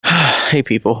Hey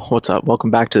people, what's up?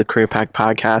 Welcome back to the Career Pack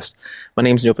Podcast. My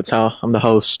name's Neil Patel. I'm the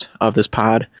host of this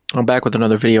pod. I'm back with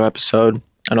another video episode.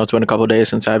 I know it's been a couple of days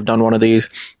since I've done one of these.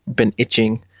 Been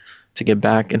itching to get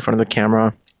back in front of the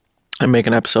camera and make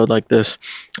an episode like this.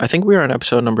 I think we are on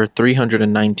episode number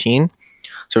 319.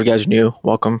 So if you guys are new,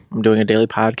 welcome. I'm doing a daily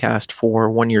podcast for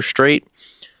 1 year straight.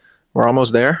 We're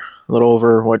almost there. A little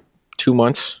over, 2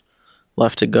 months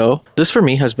left to go. This for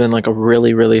me has been like a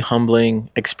really, really humbling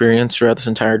experience throughout this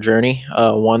entire journey.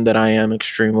 One that I am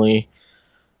extremely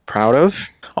proud of.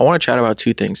 I want to chat about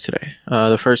two things today.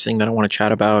 The first thing that I want to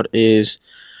chat about is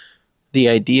the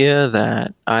idea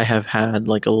that I have had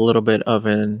like a little bit of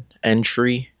an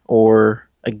entry or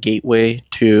a gateway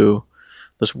to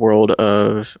this world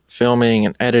of filming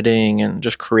and editing and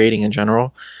just creating in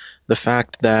general. The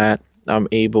fact that I'm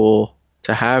able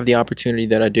to have the opportunity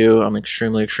that I do, I'm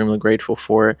extremely, extremely grateful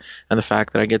for it. And the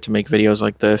fact that I get to make videos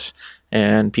like this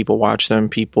and people watch them,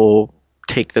 people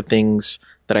take the things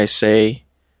that I say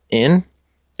in.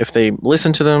 If they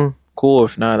listen to them, cool.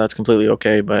 If not, that's completely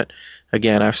okay. But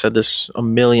again, I've said this a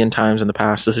million times in the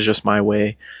past. This is just my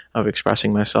way of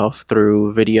expressing myself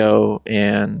through video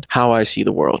and how I see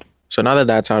the world. So now that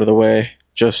that's out of the way,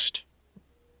 just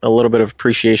a little bit of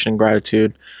appreciation and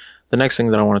gratitude. The next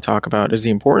thing that I want to talk about is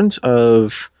the importance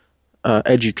of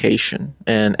education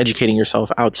and educating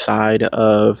yourself outside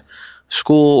of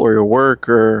school or your work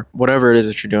or whatever it is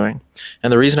that you're doing.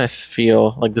 And the reason I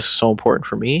feel like this is so important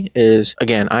for me is,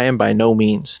 again, I am by no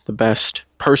means the best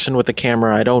person with a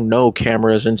camera. I don't know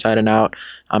cameras inside and out.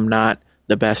 I'm not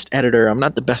the best editor. I'm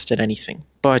not the best at anything.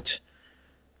 But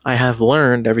I have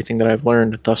learned everything that I've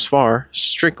learned thus far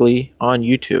strictly on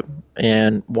YouTube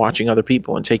and watching other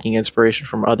people and taking inspiration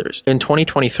from others. In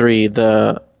 2023,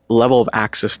 the level of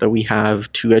access that we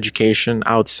have to education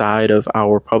outside of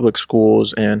our public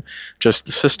schools and just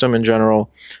the system in general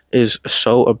is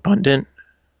so abundant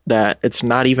that it's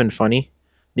not even funny.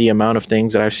 The amount of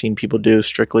things that I've seen people do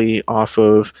strictly off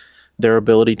of their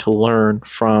ability to learn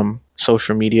from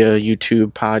social media,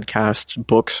 YouTube, podcasts,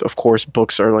 books. Of course,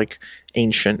 books are like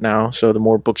ancient now. So the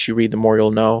more books you read, the more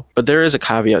you'll know. But there is a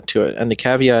caveat to it. And the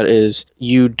caveat is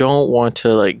you don't want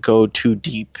to like go too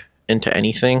deep into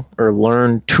anything or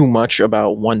learn too much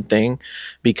about one thing,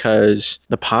 because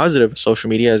the positive of social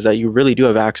media is that you really do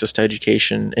have access to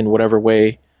education in whatever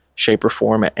way, shape, or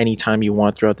form at any time you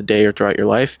want throughout the day or throughout your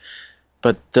life.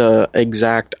 But the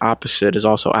exact opposite is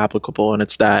also applicable. And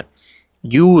it's that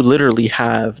you literally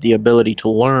have the ability to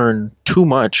learn too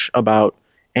much about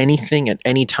anything at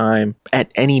any time,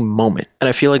 at any moment. And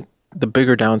I feel like the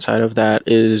bigger downside of that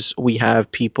is we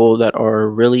have people that are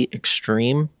really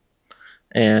extreme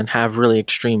and have really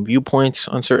extreme viewpoints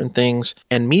on certain things.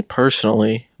 And me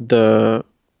personally, the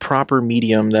proper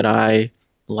medium that I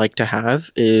like to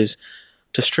have is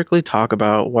to strictly talk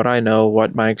about what I know,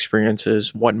 what my experience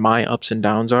is, what my ups and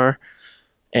downs are,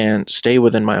 and stay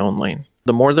within my own lane.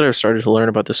 The more that I've started to learn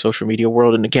about the social media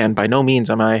world, and again, by no means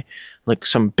am I like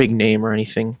some big name or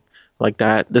anything like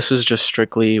that. This is just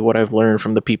strictly what I've learned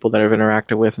from the people that I've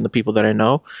interacted with and the people that I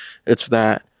know. It's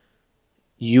that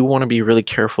you want to be really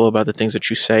careful about the things that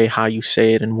you say, how you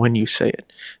say it, and when you say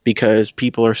it, because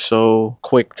people are so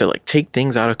quick to like take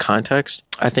things out of context.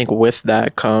 I think with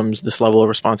that comes this level of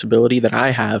responsibility that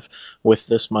I have with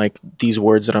this mic, these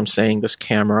words that I'm saying, this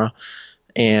camera.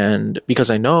 And because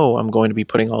I know I'm going to be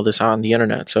putting all this out on the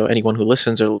internet, so anyone who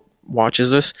listens or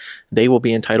watches this, they will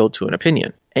be entitled to an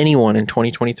opinion. Anyone in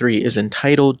 2023 is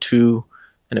entitled to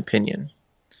an opinion.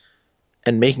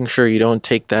 And making sure you don't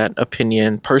take that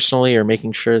opinion personally or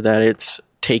making sure that it's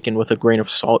taken with a grain of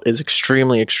salt is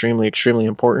extremely, extremely, extremely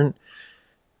important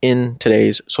in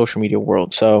today's social media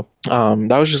world. So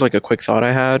that was just like a quick thought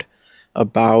I had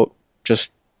about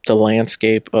just the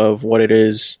landscape of what it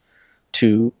is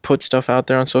to put stuff out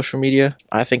there on social media.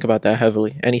 I think about that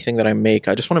heavily. Anything that I make,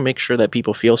 I just want to make sure that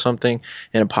people feel something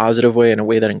in a positive way, in a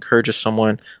way that encourages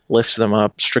someone, lifts them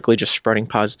up, strictly just spreading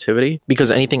positivity.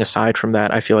 Because anything aside from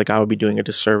that, I feel like I would be doing a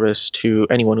disservice to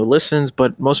anyone who listens,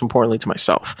 but most importantly to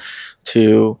myself,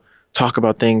 to talk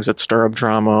about things that stir up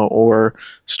drama or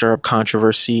stir up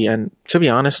controversy. And to be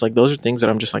honest, like those are things that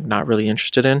I'm just like not really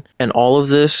interested in. And all of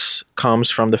this comes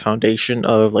from the foundation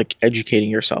of like educating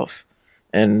yourself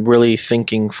and really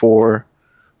thinking for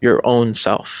your own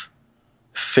self,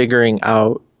 figuring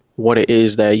out what it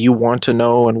is that you want to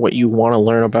know and what you want to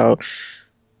learn about,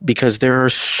 because there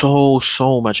is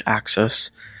so much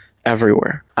access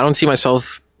everywhere. I don't see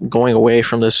myself going away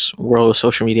from this world of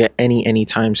social media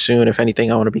anytime soon. If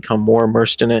anything, I want to become more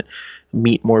immersed in it,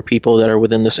 meet more people that are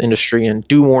within this industry, and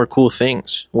do more cool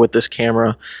things with this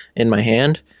camera in my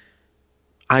hand.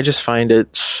 I just find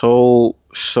it so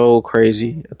so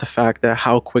crazy at the fact that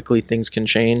how quickly things can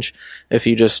change if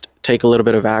you just take a little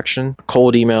bit of action. A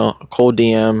cold email, a cold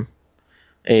DM,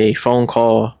 a phone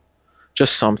call,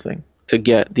 just something to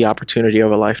get the opportunity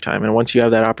of a lifetime. And once you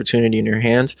have that opportunity in your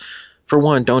hands, for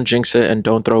one, don't jinx it and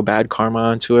don't throw bad karma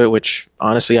onto it, which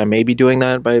honestly I may be doing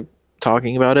that by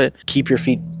talking about it. Keep your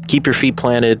feet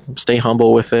planted, stay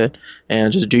humble with it,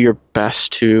 and just do your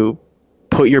best to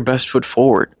put your best foot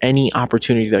forward. Any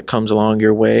opportunity that comes along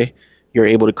your way, you're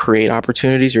able to create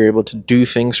opportunities, you're able to do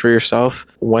things for yourself.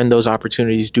 When those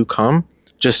opportunities do come,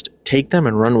 just take them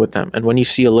and run with them. And when you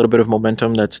see a little bit of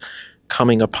momentum that's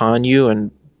coming upon you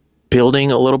and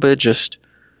building a little bit, just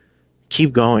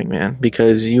keep going, man,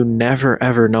 because you never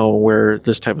ever know where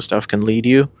this type of stuff can lead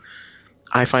you.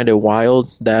 I find it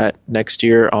wild that next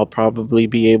year I'll probably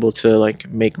be able to like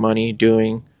make money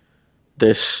doing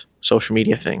this social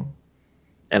media thing.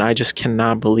 And I just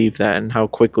cannot believe that, and how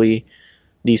quickly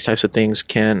these types of things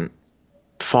can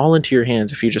fall into your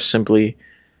hands if you just simply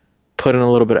put in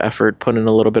a little bit of effort, put in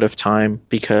a little bit of time,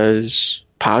 because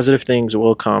positive things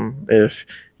will come if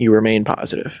you remain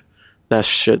positive. That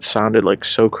shit sounded like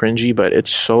so cringy, but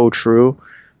it's so true.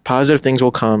 Positive things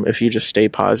will come if you just stay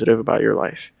positive about your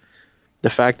life. The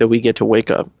fact that we get to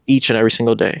wake up each and every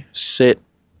single day,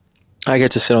 I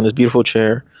get to sit on this beautiful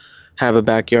chair, have a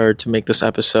backyard to make this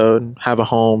episode, have a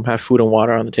home, have food and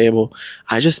water on the table.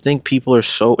 I just think people are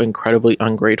so incredibly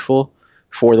ungrateful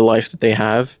for the life that they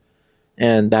have.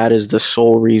 And that is the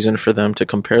sole reason for them to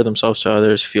compare themselves to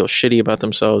others, feel shitty about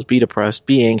themselves, be depressed,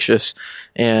 be anxious.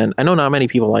 And I know not many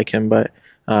people like him, but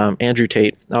Andrew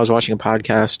Tate, I was watching a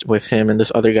podcast with him and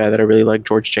this other guy that I really like,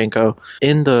 George Janko.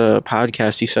 In the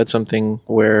podcast, he said something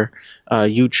where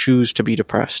you choose to be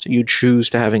depressed. You choose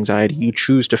to have anxiety. You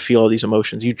choose to feel all these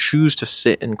emotions. You choose to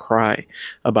sit and cry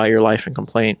about your life and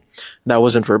complain. That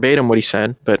wasn't verbatim what he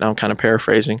said, but I'm kind of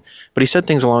paraphrasing. But he said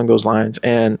things along those lines.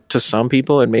 And to some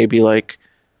people, it may be like,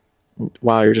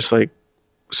 wow, you're just like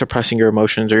suppressing your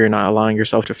emotions, or you're not allowing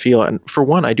yourself to feel. And for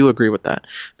one, I do agree with that,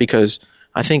 because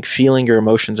I think feeling your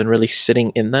emotions and really sitting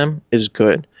in them is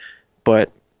good.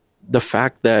 But the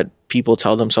fact that people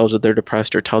tell themselves that they're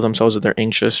depressed, or tell themselves that they're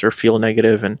anxious, or feel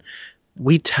negative, and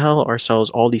we tell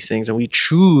ourselves all these things, and we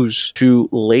choose to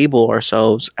label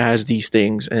ourselves as these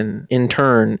things, and in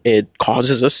turn it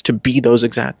causes us to be those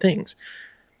exact things.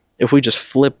 If we just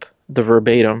flip the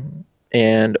verbatim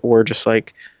and we're just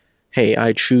like, hey,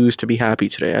 I choose to be happy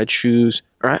today. I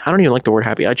don't even like the word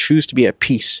happy. I choose to be at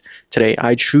peace today.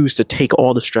 I choose to take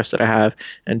all the stress that I have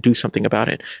and do something about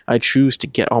it. I choose to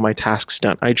get all my tasks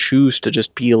done. I choose to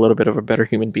just be a little bit of a better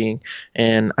human being.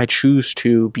 And I choose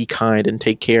to be kind and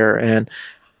take care. And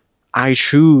I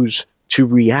choose to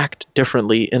react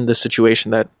differently in the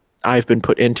situation that I've been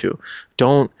put into.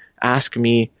 Don't ask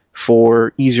me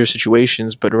for easier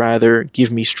situations, but rather give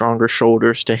me stronger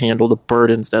shoulders to handle the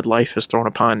burdens that life has thrown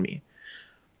upon me.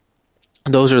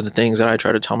 Those are the things that I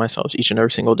try to tell myself each and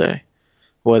every single day,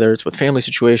 whether it's with family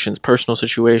situations, personal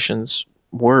situations,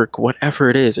 work, whatever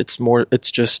it is. It's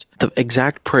just the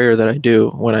exact prayer that I do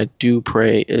when I do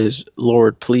pray is,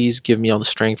 Lord, please give me all the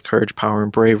strength, courage, power,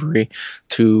 and bravery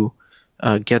to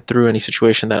get through any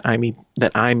situation that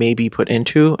I may be put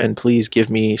into, and please give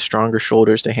me stronger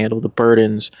shoulders to handle the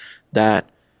burdens that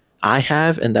I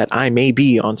have and that I may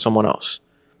be on someone else.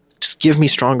 Just give me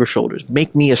stronger shoulders.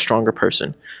 Make me a stronger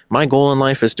person. My goal in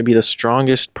life is to be the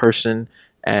strongest person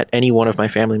at any one of my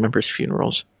family members'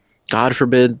 funerals. God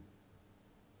forbid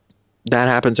that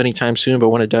happens anytime soon, but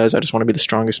when it does, I just want to be the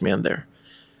strongest man there.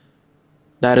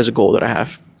 That is a goal that I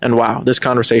have. And wow, this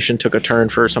conversation took a turn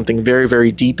for something very,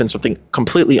 very deep and something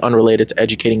completely unrelated to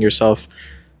educating yourself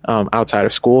outside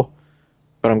of school.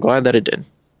 But I'm glad that it did.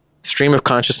 Stream of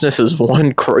consciousness is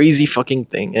one crazy fucking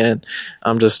thing, and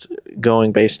I'm just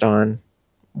going based on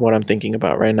what I'm thinking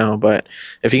about right now. But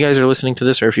if you guys are listening to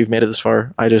this, or if you've made it this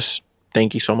far, I just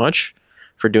thank you so much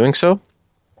for doing so.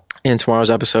 In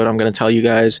tomorrow's episode, I'm going to tell you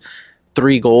guys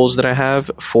 3 goals that I have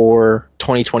for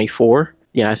 2024.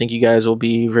 Yeah, I think you guys will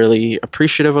be really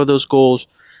appreciative of those goals,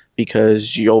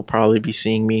 because you'll probably be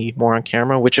seeing me more on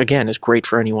camera, which again is great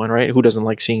for anyone, right? Who doesn't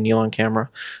like seeing Neil on camera?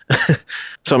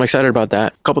 So I'm excited about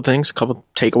that. Couple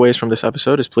takeaways from this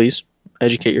episode is, please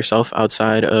educate yourself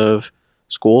outside of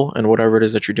school and whatever it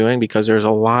is that you're doing, because there's a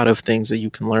lot of things that you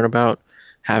can learn about,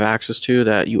 have access to,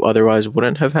 that you otherwise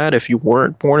wouldn't have had if you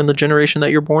weren't born in the generation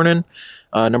that you're born in.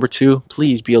 Number 2,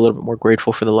 please be a little bit more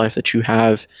grateful for the life that you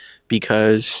have,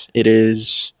 because it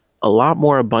is a lot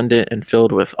more abundant and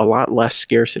filled with a lot less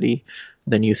scarcity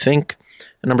than you think.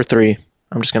 And number 3,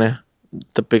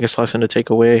 the biggest lesson to take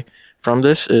away from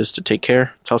this is to take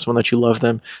care, tell someone that you love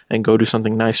them, and go do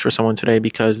something nice for someone today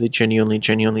because they genuinely,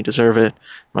 genuinely deserve it.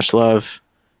 Much love,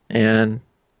 and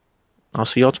I'll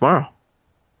see y'all tomorrow.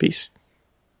 Peace.